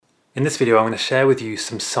In this video, I'm going to share with you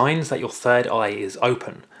some signs that your third eye is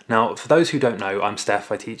open. Now, for those who don't know, I'm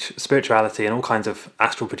Steph. I teach spirituality and all kinds of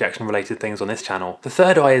astral projection related things on this channel. The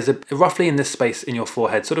third eye is roughly in this space in your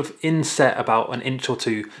forehead, sort of inset about an inch or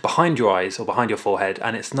two behind your eyes or behind your forehead,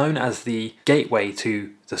 and it's known as the gateway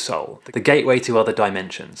to the soul, the gateway to other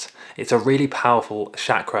dimensions. It's a really powerful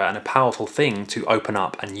chakra and a powerful thing to open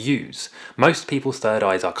up and use. Most people's third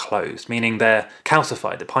eyes are closed, meaning they're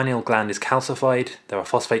calcified. The pineal gland is calcified. There are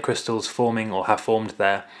phosphate crystals forming or have formed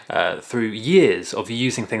there through years of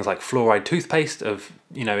using things like fluoride toothpaste, of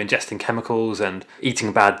ingesting chemicals and eating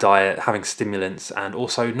a bad diet, having stimulants, and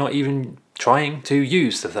also not even trying to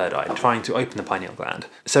use the third eye, trying to open the pineal gland.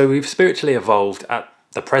 So we've spiritually evolved at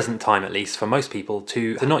the present time, at least for most people,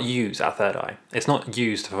 to not use our third eye. It's not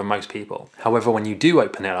used for most people. However, when you do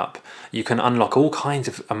open it up, you can unlock all kinds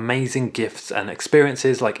of amazing gifts and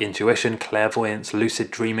experiences like intuition, clairvoyance,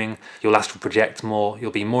 lucid dreaming. You'll astral project more.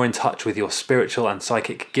 You'll be more in touch with your spiritual and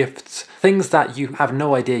psychic gifts, things that you have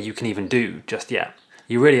no idea you can even do just yet.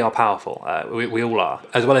 You really are powerful, we all are,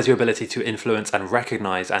 as well as your ability to influence and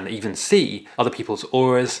recognize and even see other people's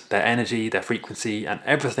auras, their energy, their frequency, and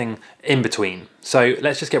everything in between. So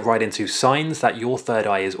let's just get right into signs that your third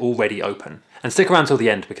eye is already open. And stick around till the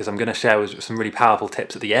end, because I'm going to share some really powerful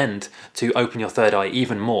tips at the end to open your third eye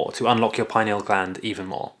even more, to unlock your pineal gland even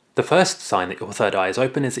more. The first sign that your third eye is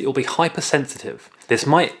open is that you'll be hypersensitive. This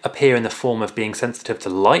might appear in the form of being sensitive to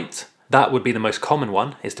light. That would be the most common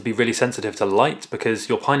one, is to be really sensitive to light, because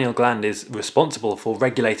your pineal gland is responsible for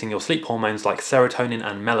regulating your sleep hormones like serotonin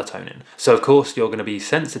and melatonin. So of course you're going to be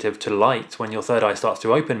sensitive to light when your third eye starts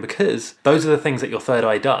to open, because those are the things that your third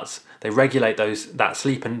eye does. They regulate that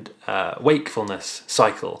sleep and wakefulness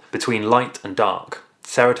cycle between light and dark,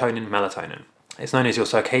 serotonin, melatonin. It's known as your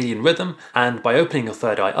circadian rhythm, and by opening your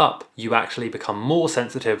third eye up, you actually become more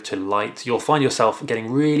sensitive to light. You'll find yourself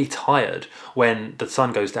getting really tired when the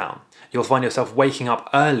sun goes down. You'll find yourself waking up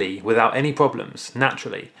early without any problems,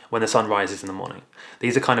 naturally, when the sun rises in the morning.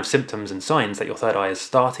 These are kind of symptoms and signs that your third eye is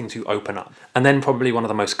starting to open up. And then probably one of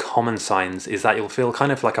the most common signs is that you'll feel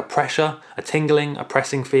kind of like a pressure, a tingling, a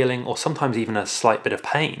pressing feeling, or sometimes even a slight bit of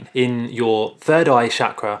pain. In your third eye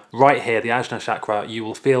chakra, right here, the Ajna chakra, you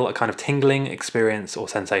will feel a kind of tingling experience or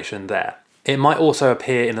sensation there. It might also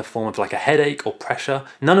appear in the form of like a headache or pressure.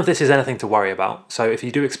 None of this is anything to worry about. So if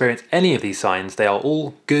you do experience any of these signs, they are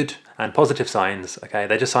all good and positive signs, okay?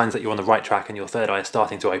 They're just signs that you're on the right track and your third eye is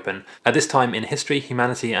starting to open. At this time in history,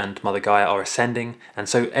 humanity and Mother Gaia are ascending, and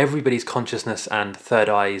so everybody's consciousness and third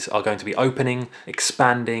eyes are going to be opening,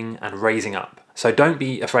 expanding, and raising up. So don't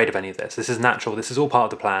be afraid of any of this. This is natural, this is all part of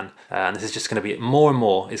the plan, and this is just going to be more and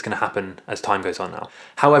more is going to happen as time goes on now.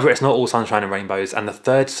 However, it's not all sunshine and rainbows, and the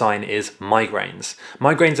third sign is migraines.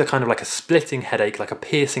 Migraines are kind of like a splitting headache, like a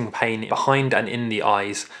piercing pain behind and in the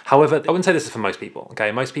eyes. However, I wouldn't say this is for most people,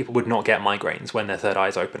 okay? Most people would not get migraines when their third eye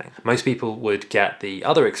is opening. Most people would get the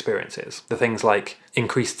other experiences, the things like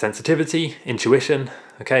increased sensitivity, intuition,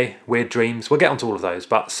 okay, weird dreams. We'll get onto all of those,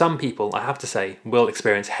 but some people, I have to say, will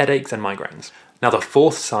experience headaches and migraines. Now, the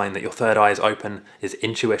fourth sign that your third eye is open is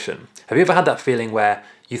intuition. Have you ever had that feeling where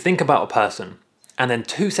you think about a person and then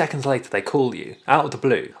 2 seconds later they call you out of the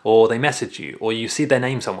blue, or they message you, or you see their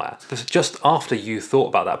name somewhere just after you thought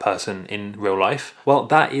about that person in real life? Well,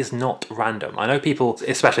 that is not random. I know people,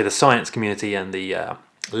 especially the science community and the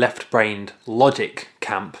left-brained logic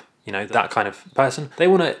camp, that kind of person, they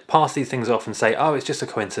want to pass these things off and say, oh, it's just a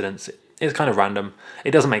coincidence. It's kind of random,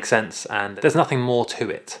 it doesn't make sense, and there's nothing more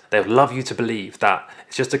to it. They would love you to believe that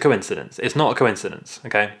it's just a coincidence. It's not a coincidence,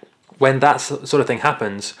 okay? When that sort of thing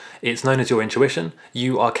happens, it's known as your intuition.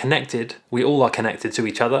 You are connected, we all are connected to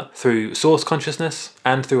each other through source consciousness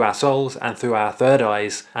and through our souls and through our third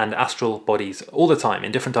eyes and astral bodies all the time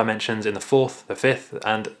in different dimensions, in the fourth, the fifth,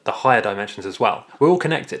 and the higher dimensions as well. We're all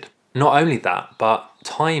connected. Not only that, but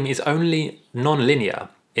time is only non-linear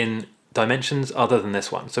in dimensions other than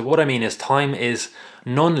this one. So what I mean is time is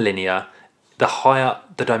non-linear the higher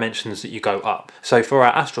the dimensions that you go up. So for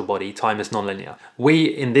our astral body, time is non-linear. We,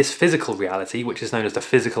 in this physical reality, which is known as the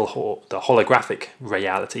holographic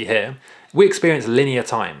reality here, we experience linear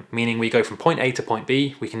time, meaning we go from point A to point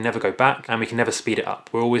B, we can never go back, and we can never speed it up.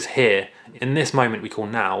 We're always here, in this moment we call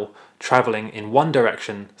now, traveling in one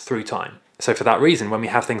direction through time. So for that reason, when we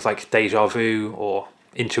have things like deja vu or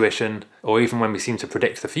intuition, or even when we seem to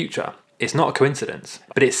predict the future, it's not a coincidence,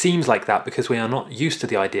 but it seems like that because we are not used to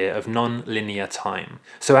the idea of non-linear time.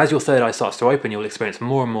 So as your third eye starts to open, you'll experience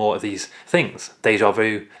more and more of these things, deja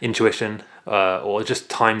vu, intuition, or just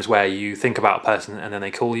times where you think about a person and then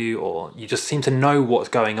they call you, or you just seem to know what's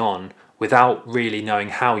going on without really knowing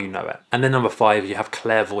how you know it. And then number 5, you have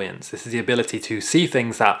clairvoyance. This is the ability to see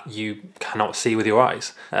things that you cannot see with your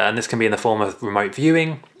eyes. And this can be in the form of remote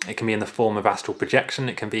viewing, it can be in the form of astral projection,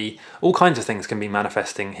 it can be all kinds of things can be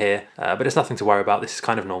manifesting here, but it's nothing to worry about. This is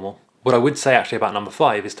kind of normal. What I would say actually about number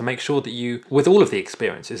 5 is to make sure that you, with all of the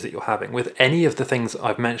experiences that you're having, with any of the things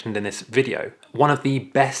I've mentioned in this video, one of the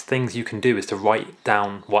best things you can do is to write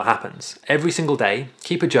down what happens. Every single day,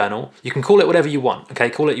 keep a journal. You can call it whatever you want, okay?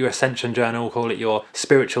 Call it your ascension journal, call it your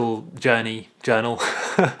spiritual journey journal,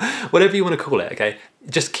 whatever you want to call it, okay?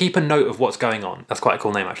 Just keep a note of what's going on. That's quite a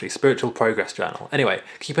cool name actually, Spiritual Progress Journal. Anyway,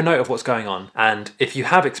 keep a note of what's going on, and if you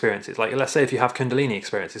have experiences, like let's say if you have Kundalini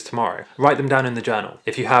experiences tomorrow, write them down in the journal.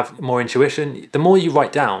 If you have more intuition, the more you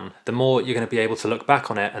write down, the more you're going to be able to look back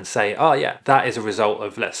on it and say, oh yeah, that is a result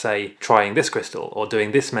of, let's say, trying this crystal or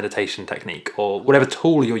doing this meditation technique or whatever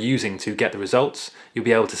tool you're using to get the results. You'll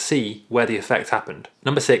be able to see where the effect happened.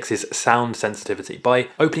 Number 6 is sound sensitivity. By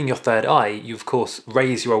opening your third eye, you of course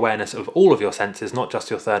raise your awareness of all of your senses, not just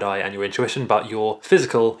your third eye and your intuition, but your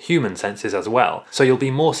physical human senses as well. So you'll be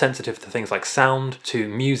more sensitive to things like sound, to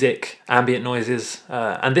music, ambient noises,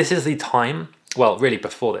 and this is the time, well, really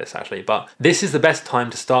before this actually, but this is the best time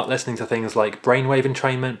to start listening to things like brainwave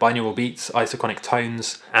entrainment, binaural beats, isochronic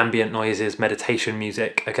tones, ambient noises, meditation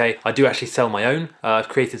music, okay? I do actually sell my own. I've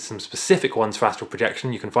created some specific ones for astral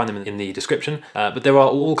projection. You can find them in the description, but there are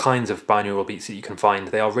all kinds of binaural beats that you can find.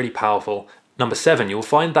 They are really powerful. Number 7, you'll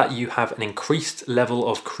find that you have an increased level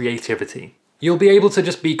of creativity. You'll be able to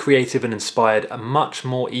just be creative and inspired much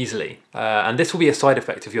more easily. And this will be a side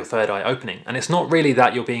effect of your third eye opening. And it's not really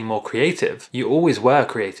that you're being more creative. You always were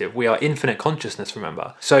creative. We are infinite consciousness,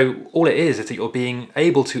 remember. So all it is that you're being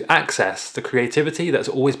able to access the creativity that's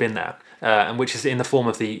always been there. And which is in the form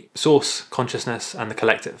of the source consciousness and the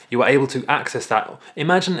collective. You are able to access that.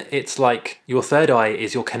 Imagine it's like your third eye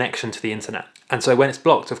is your connection to the internet. And so when it's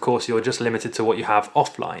blocked, of course, you're just limited to what you have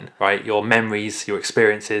offline, right? Your memories, your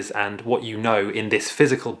experiences, and what you know in this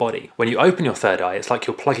physical body. When you open your third eye, it's like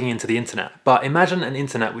you're plugging into the internet. But imagine an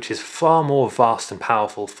internet which is far more vast and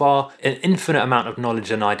powerful, an infinite amount of knowledge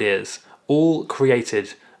and ideas, all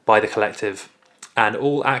created by the collective and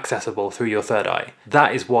all accessible through your third eye.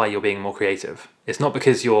 That is why you're being more creative. It's not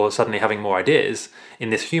because you're suddenly having more ideas in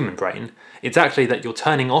this human brain. It's actually that you're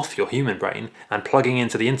turning off your human brain and plugging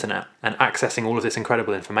into the internet and accessing all of this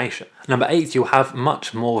incredible information. Number 8, you'll have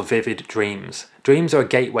much more vivid dreams. Dreams are a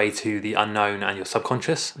gateway to the unknown and your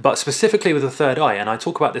subconscious, but specifically with the third eye, and I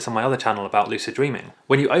talk about this on my other channel about lucid dreaming.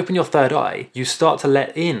 When you open your third eye, you start to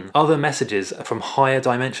let in other messages from higher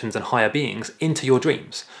dimensions and higher beings into your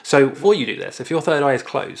dreams. So before you do this, if your third eye is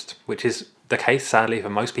closed, which is the case sadly for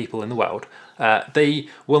most people in the world, they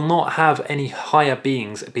will not have any higher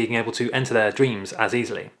beings being able to enter their dreams as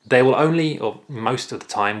easily. They will only, or most of the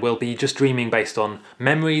time, will be just dreaming based on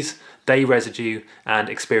memories, day residue, and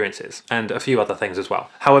experiences, and a few other things as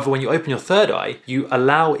well. However, when you open your third eye, you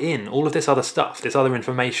allow in all of this other stuff, this other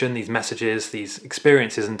information, these messages, these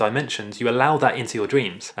experiences and dimensions, you allow that into your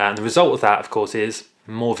dreams. And the result of that, of course, is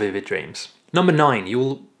more vivid dreams. Number 9, you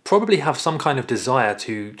will probably have some kind of desire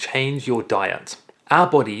to change your diet. Our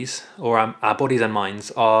bodies, or our bodies and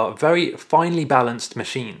minds, are very finely balanced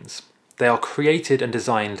machines. They are created and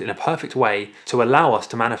designed in a perfect way to allow us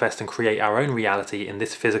to manifest and create our own reality in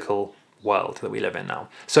this physical world that we live in now.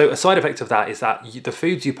 So a side effect of that is that the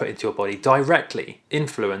foods you put into your body directly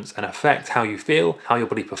influence and affect how you feel, how your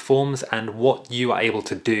body performs, and what you are able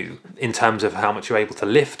to do in terms of how much you're able to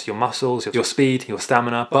lift, your muscles, your speed, your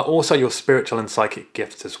stamina, but also your spiritual and psychic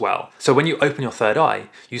gifts as well. So when you open your third eye,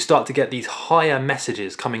 you start to get these higher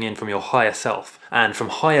messages coming in from your higher self and from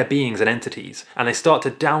higher beings and entities, and they start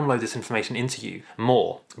to download this information into you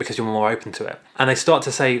more because you're more open to it. And they start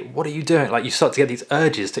to say, what are you doing? Like, you start to get these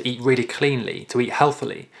urges to eat really cleanly, to eat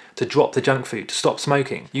healthily, to drop the junk food, to stop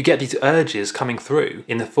smoking. You get these urges coming through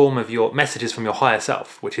in the form of your messages from your higher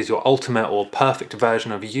self, which is your ultimate or perfect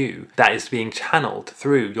version of you that is being channeled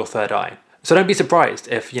through your third eye. So don't be surprised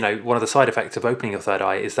if, one of the side effects of opening your third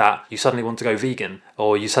eye is that you suddenly want to go vegan,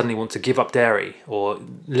 or you suddenly want to give up dairy, or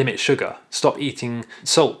limit sugar, stop eating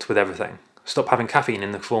salt with everything, stop having caffeine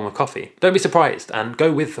in the form of coffee. Don't be surprised and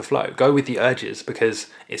go with the flow, go with the urges, because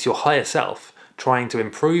it's your higher self trying to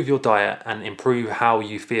improve your diet and improve how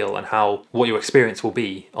you feel and what your experience will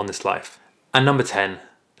be on this life. And number 10,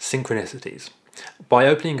 synchronicities. By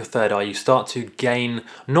opening your third eye, you start to gain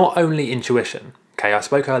not only intuition. Okay, I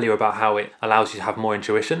spoke earlier about how it allows you to have more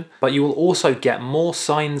intuition, but you will also get more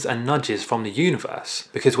signs and nudges from the universe,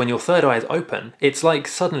 because when your third eye is open, it's like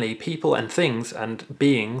suddenly people and things and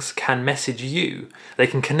beings can message you. They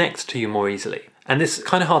can connect to you more easily. And this is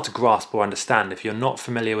kind of hard to grasp or understand if you're not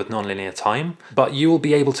familiar with nonlinear time, but you will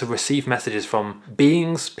be able to receive messages from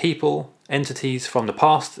beings, people, entities from the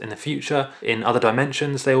past, in the future, in other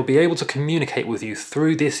dimensions. They will be able to communicate with you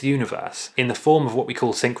through this universe in the form of what we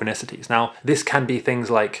call synchronicities. Now, this can be things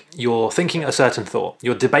like you're thinking a certain thought,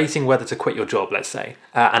 you're debating whether to quit your job, let's say,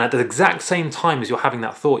 and at the exact same time as you're having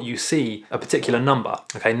that thought, you see a particular number.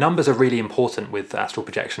 Okay, numbers are really important with astral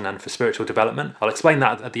projection and for spiritual development. I'll explain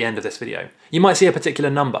that at the end of this video. You might see a particular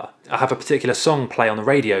number, have a particular song play on the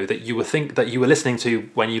radio that you would think that you were listening to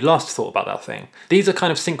when you last thought about that thing. These are kind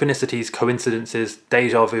of synchronicities, coincidences,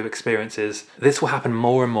 deja vu experiences. This will happen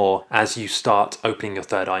more and more as you start opening your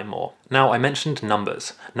third eye more. Now, I mentioned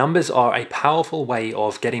numbers. Numbers are a powerful way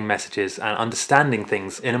of getting messages and understanding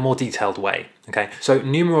things in a more detailed way. Okay, so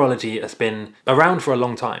numerology has been around for a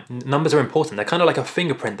long time. Numbers are important. They're kind of like a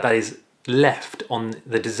fingerprint that is left on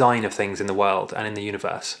the design of things in the world and in the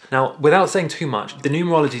universe. Now, without saying too much, the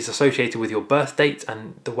numerology is associated with your birth date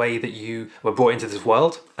and the way that you were brought into this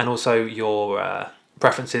world, and also your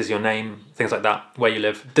preferences, your name, things like that, where you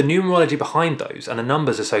live. The numerology behind those and the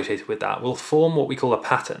numbers associated with that will form what we call a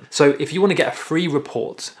pattern. So if you want to get a free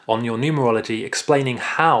report on your numerology explaining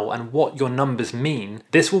how and what your numbers mean,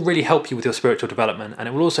 this will really help you with your spiritual development, and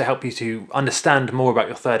it will also help you to understand more about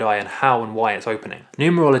your third eye and how and why it's opening.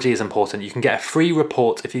 Numerology is important. You can get a free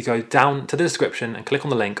report if you go down to the description and click on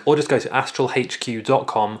the link, or just go to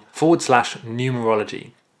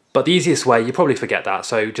astralhq.com/numerology. But the easiest way, you probably forget that,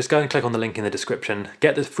 so just go and click on the link in the description,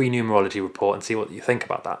 get the free numerology report and see what you think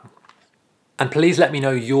about that. And please let me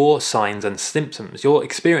know your signs and symptoms, your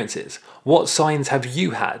experiences. What signs have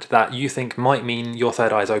you had that you think might mean your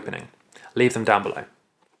third eye is opening? Leave them down below.